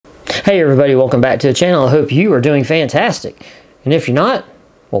Hey everybody, welcome back to the channel. I hope you are doing fantastic. And if you're not,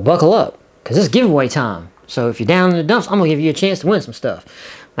 well, buckle up, because it's giveaway time. So if you're down in the dumps, I'm going to give you a chance to win some stuff.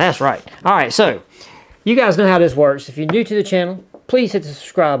 That's right. Alright, so you guys know how this works. If you're new to the channel, please hit the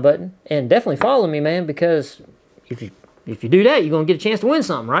subscribe button. And definitely follow me, man, because if you do that, you're going to get a chance to win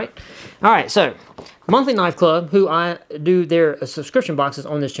something, right? Alright, so Monthly Knife Club, who I do their subscription boxes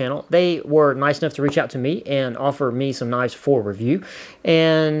on this channel, they were nice enough to reach out to me and offer me some knives for review.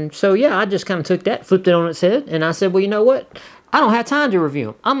 And so, yeah, I just kind of took that, flipped it on its head, and I said, well, you know what? I don't have time to review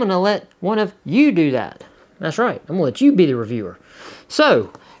them. I'm going to let one of you do that. That's right. I'm going to let you be the reviewer.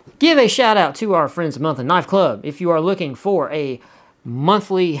 So, give a shout out to our friends at Monthly Knife Club. If you are looking for a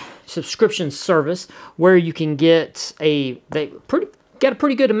monthly subscription service where you can get got a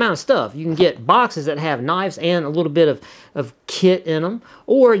pretty good amount of stuff. You can get boxes that have knives and a little bit of kit in them,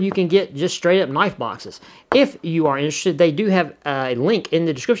 or you can get just straight up knife boxes. If you are interested, they do have a link in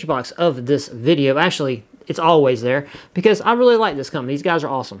the description box of this video. Actually, it's always there because I really like this company. These guys are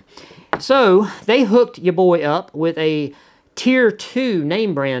awesome. So they hooked your boy up with a Tier 2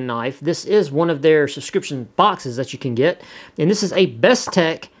 name brand knife. This is one of their subscription boxes that you can get, and this is a Best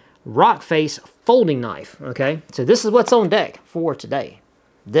Tech rock face folding knife. Okay, so this is what's on deck for today.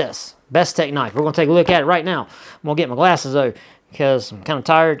 This Best Tech knife. We're going to take a look at it right now. I'm going to get my glasses though because I'm kind of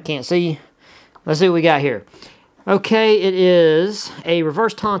tired, can't see. Let's see what we got here. Okay, it is a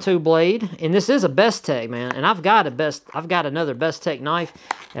reverse Tonto blade, and this is a Best Tech, man. And I've got another Best Tech knife,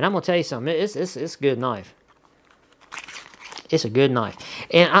 and I'm going to tell you something. It's a good knife. It's a good knife.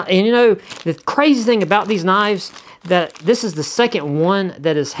 And you know, the crazy thing about these knives, that this is the second one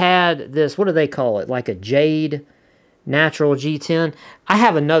that has had this, what do they call it? Like a jade natural G10. I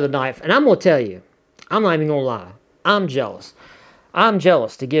have another knife, and I'm going to tell you, I'm not even going to lie. I'm jealous. I'm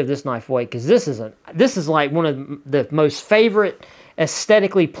jealous to give this knife away because this is like one of the most favorite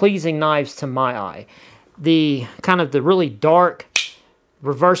aesthetically pleasing knives to my eye. The kind of the really dark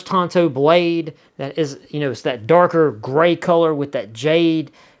reverse Tonto blade that is, you know, it's that darker gray color with that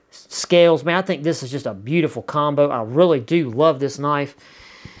jade scales. Man, I think this is just a beautiful combo. I really do love this knife.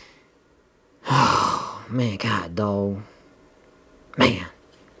 Oh, man, God, dog. Man.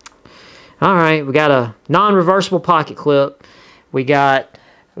 All right, we got a non-reversible pocket clip. We got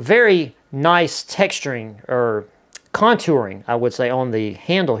very nice texturing, or contouring, I would say, on the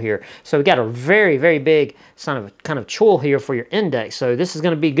handle here. So we got a very, very big kind of choil here for your index. So this is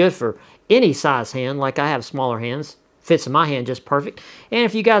going to be good for any size hand. Like I have smaller hands. Fits in my hand just perfect. And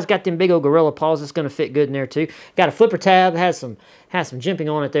if you guys got them big old gorilla paws, it's going to fit good in there too. Got a flipper tab, has some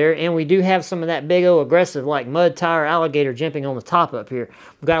jimping on it there, and we do have some of that big old aggressive like mud tire alligator jimping on the top up here.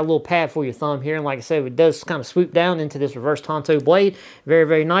 We've got a little pad for your thumb here, and like I said, it does kind of swoop down into this reverse Tonto blade. Very,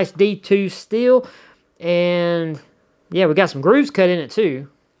 very nice D2 steel, and yeah, we got some grooves cut in it too.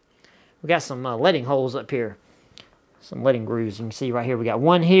 We got some letting holes up here. Some letting grooves. You can see right here we got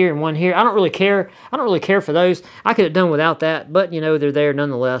one here and one here. I don't really care. I don't really care for those. I could have done without that, but you know, they're there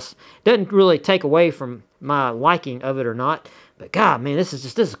nonetheless. Doesn't really take away from my liking of it or not. But God, man, this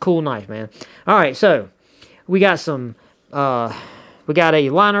is a cool knife, man. All right, so we got some we got a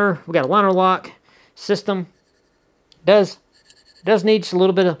liner lock system. Does need just a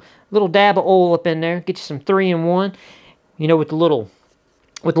little dab of oil up in there. Get you some 3-in-1. You know, with the little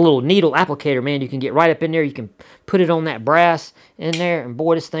needle applicator, man, you can get right up in there. You can put it on that brass in there, and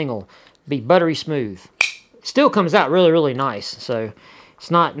boy, this thing will be buttery smooth. It still comes out really, really nice, so it's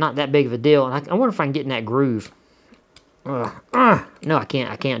not that big of a deal. And I wonder if I can get in that groove. No, I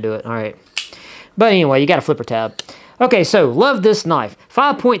can't do it. All right. But anyway, you got a flipper tab. Okay, so love this knife.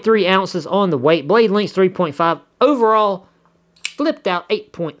 5.3 ounces on the weight. Blade length 3.5. Overall, flipped out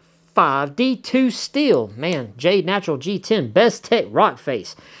 8.5. D2 steel. Man, Jade Natural G10. Best Tech rock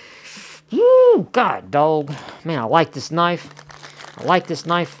face. Woo, God, dog. Man, I like this knife. I like this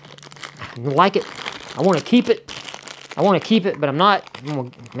knife. I like it. I want to keep it. I want to keep it, but I'm not.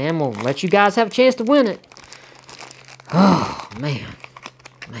 I'm gonna let you guys have a chance to win it. Oh, man.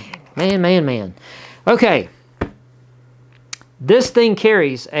 Man. Okay. This thing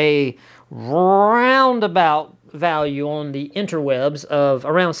carries a roundabout value on the interwebs of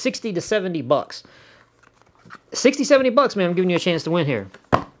around 60 to 70 bucks. 60, 70 bucks, man, I'm giving you a chance to win here.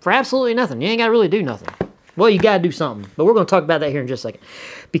 For absolutely nothing. You ain't got to really do nothing. Well, you got to do something. But we're going to talk about that here in just a second.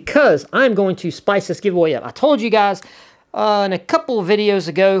 Because I'm going to spice this giveaway up. I told you guys in a couple of videos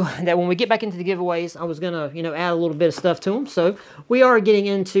ago that when we get back into the giveaways, I was going to, you know, add a little bit of stuff to them. So we are getting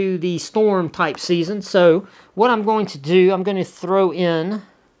into the storm type season. So what I'm going to do, I'm going to throw in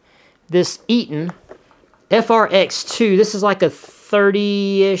this Eaton FRX2. This is like a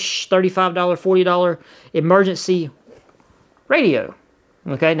 $30-ish, $35, $40 emergency radio.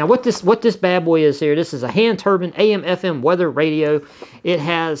 Okay, now what this bad boy is here, this is a hand turbine AM/FM weather radio. It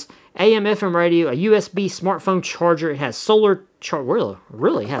has AM/FM radio, a USB smartphone charger. It has solar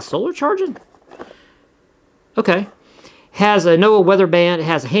really has solar charging? Okay. Has a NOAA weather band. It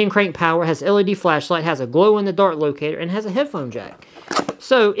has a hand crank power. It has LED flashlight. It has a glow in the dark locator, and it has a headphone jack.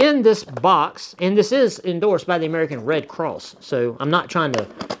 So in this box, and this is endorsed by the American Red Cross. So I'm not trying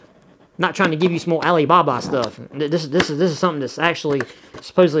to give you some more Alibaba stuff. This is something that's actually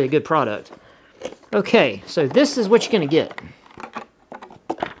supposedly a good product. Okay, so this is what you're gonna get.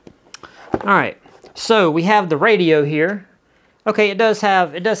 All right, so we have the radio here. Okay, it does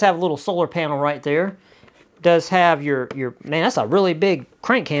have a little solar panel right there. It does have your man. That's a really big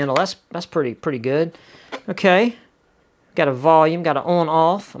crank handle. That's pretty good. Okay, got a volume, got an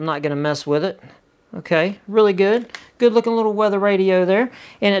on/off. I'm not gonna mess with it. Okay, really good. Good looking little weather radio there.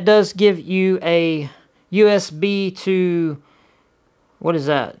 And it does give you a USB to, what is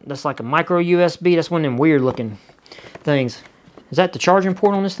that? That's like a micro USB. That's one of them weird looking things. Is that the charging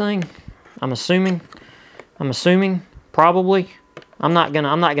port on this thing? I'm assuming, probably. I'm not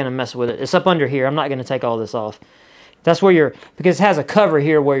gonna mess with it. It's up under here. I'm not gonna take all this off. That's where because it has a cover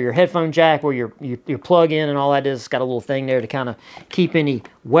here where your headphone jack, where your plug in and all that is. It's got a little thing there to kind of keep any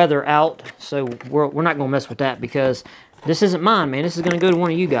weather out. So we're not going to mess with that because this isn't mine, man. This is going to go to one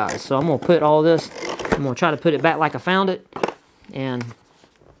of you guys. So I'm going to put all this, I'm going to try to put it back like I found it and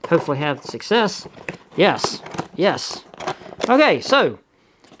hopefully have success. Yes, yes. Okay, so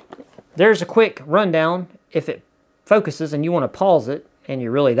there's a quick rundown. If it focuses and you want to pause it and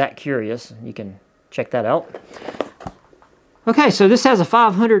you're really that curious, you can check that out. Okay, so this has a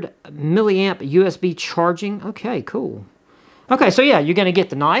 500 milliamp USB charging. Okay, cool. Okay, so yeah, you're going to get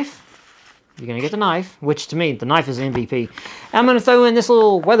the knife. You're going to get the knife, which to me, the knife is MVP. I'm going to throw in this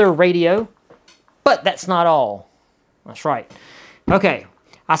little weather radio, but that's not all. That's right. Okay,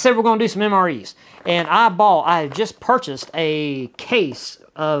 I said we're going to do some MREs, and I just purchased a case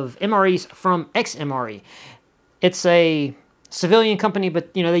of MREs from XMRE. It's a civilian company, but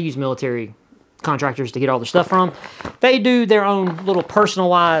you know, they use military contractors to get all their stuff from. They do their own little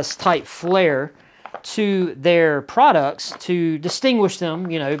personalized type flair to their products to distinguish them,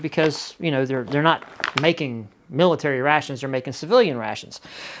 you know, because, you know, they're not making military rations, they're making civilian rations.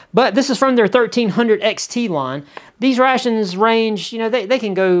 But this is from their 1300 XT line. These rations range, you know, they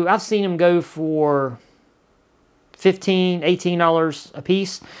can go, I've seen them go for $15, $18 a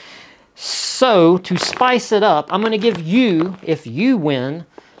piece. So to spice it up, I'm going to give you, if you win,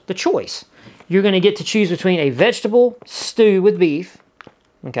 the choice. You're going to get to choose between a vegetable stew with beef,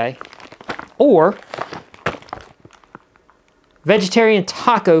 okay, or vegetarian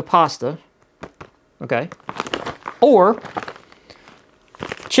taco pasta, okay, or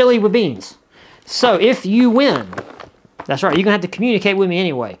chili with beans. So if you win, that's right, you're going to have to communicate with me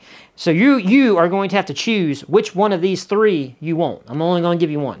anyway. So you are going to have to choose which one of these three you want. I'm only going to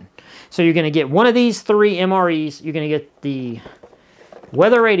give you one. So you're going to get one of these three MREs. You're going to get the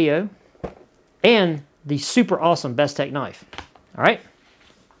weather radio and the super awesome Best Tech knife. All right?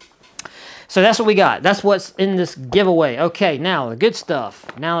 So that's what we got. That's what's in this giveaway. Okay, now the good stuff.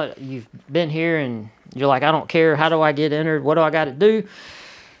 Now that you've been here and you're like, I don't care. How do I get entered? What do I got to do?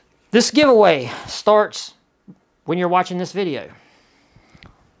 This giveaway starts when you're watching this video.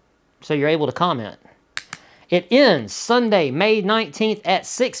 So you're able to comment. It ends Sunday, May 19th at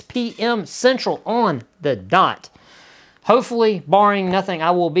 6 p.m. Central on the dot. Hopefully, barring nothing,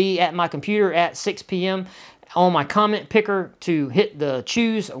 I will be at my computer at 6 p.m. on my comment picker to hit the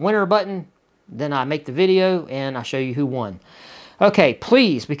choose winner button. Then I make the video and I show you who won. Okay,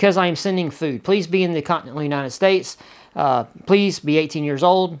 please, because I am sending food, please be in the continental United States. Please be 18 years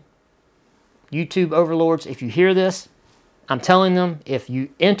old. YouTube overlords, if you hear this, I'm telling them, if you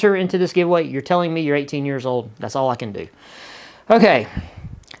enter into this giveaway, you're telling me you're 18 years old. That's all I can do. Okay,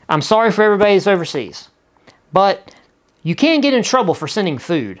 I'm sorry for everybody that's overseas, but you can get in trouble for sending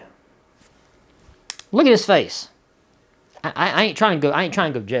food. Look at his face. I ain't trying to go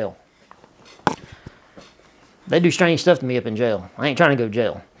to jail. They do strange stuff to me up in jail. I ain't trying to go to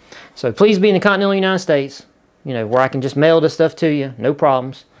jail. So please be in the continental United States, you know, where I can just mail this stuff to you, no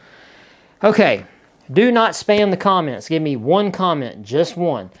problems. Okay, do not spam the comments. Give me one comment, just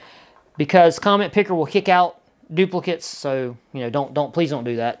one, because comment picker will kick out duplicates. So, you know, please don't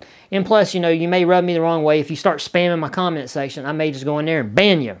do that. And plus, you know, you may rub me the wrong way. If you start spamming my comment section, I may just go in there and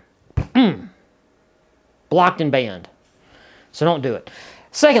ban you. Blocked and banned. So don't do it.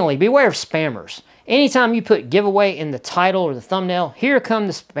 Secondly, beware of spammers. Anytime you put giveaway in the title or the thumbnail, here come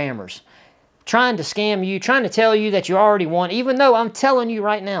the spammers. trying to scam you, trying to tell you that you already won, even though I'm telling you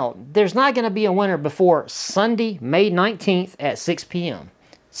right now, there's not going to be a winner before Sunday, May 19th at 6 p.m.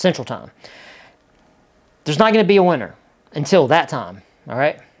 Central Time. There's not going to be a winner until that time, all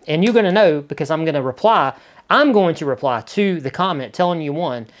right? And you're going to know because I'm going to reply. I'm going to reply to the comment telling you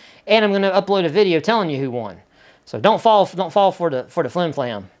won, and I'm going to upload a video telling you who won. So don't fall for the flim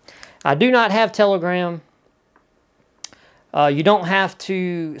flam. I do not have Telegram. You don't have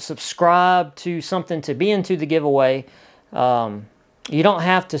to subscribe to something to be into the giveaway. You don't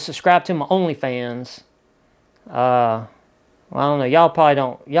have to subscribe to my OnlyFans. Well, I don't know.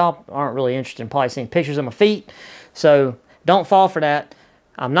 Y'all aren't really interested in probably seeing pictures of my feet. So don't fall for that.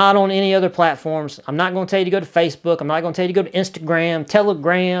 I'm not on any other platforms. I'm not going to tell you to go to Facebook. I'm not going to tell you to go to Instagram,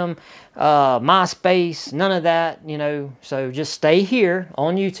 Telegram, MySpace, none of that, you know. So just stay here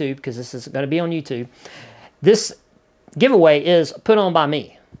on YouTube because this is going to be on YouTube. This giveaway is put on by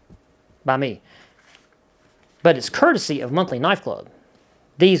me. But it's courtesy of Monthly Knife Club.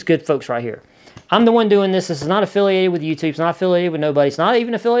 These good folks right here. I'm the one doing this. This is not affiliated with YouTube. It's not affiliated with nobody. It's not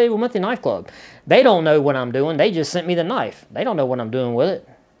even affiliated with Monthly Knife Club. They don't know what I'm doing. They just sent me the knife. They don't know what I'm doing with it.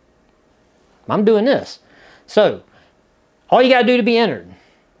 I'm doing this. So, all you got to do to be entered.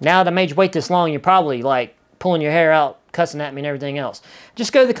 Now that I made you wait this long, you're probably like pulling your hair out, cussing at me and everything else.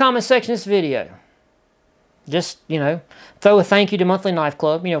 Just go to the comment section of this video. Just, you know, throw a thank you to Monthly Knife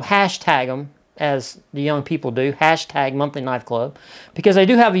Club. You know, hashtag them, as the young people do. Hashtag Monthly Knife Club. Because they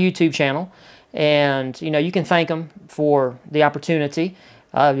do have a YouTube channel. And, you know, you can thank them for the opportunity.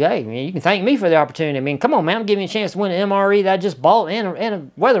 Hey, you can thank me for the opportunity. I mean, come on, man. I'm giving you a chance to win an MRE that I just bought and a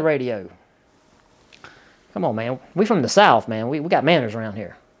weather radio. Come on, man. We from the South, man. We got manners around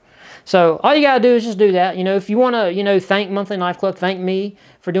here. So all you got to do is just do that. You know, if you want to, you know, thank Monthly Knife Club, thank me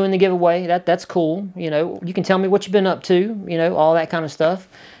for doing the giveaway. That's cool. You know, you can tell me what you've been up to, you know, all that kind of stuff.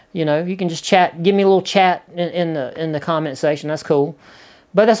 You know, you can just chat, give me a little chat in the comment section. That's cool.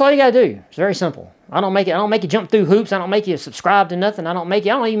 But that's all you got to do. It's very simple. I don't make you jump through hoops. I don't make you subscribe to nothing. I don't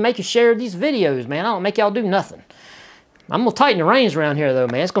even make you share these videos, man. I don't make y'all do nothing. I'm going to tighten the reins around here, though,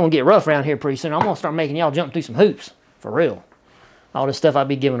 man. It's going to get rough around here pretty soon. I'm going to start making y'all jump through some hoops. For real. All this stuff I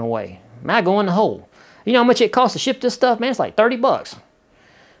be giving away. Man, I go in the hole. You know how much it costs to ship this stuff, man? It's like 30 bucks.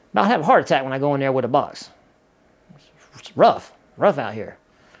 About to have a heart attack when I go in there with a box. It's rough. Rough out here.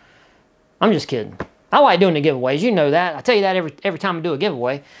 I'm just kidding. I like doing the giveaways. You know that. I tell you that every time I do a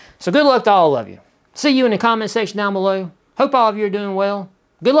giveaway. So good luck to all of you. See you in the comment section down below. Hope all of you are doing well.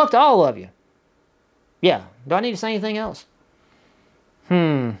 Good luck to all of you. Yeah. Do I need to say anything else?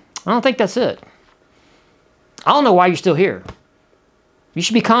 I don't think that's it. I don't know why you're still here. You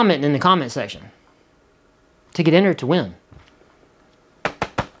should be commenting in the comment section to get entered to win. All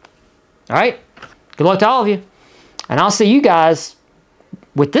right? Good luck to all of you. And I'll see you guys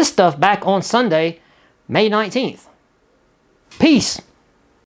with this stuff back on Sunday, May 19th. Peace.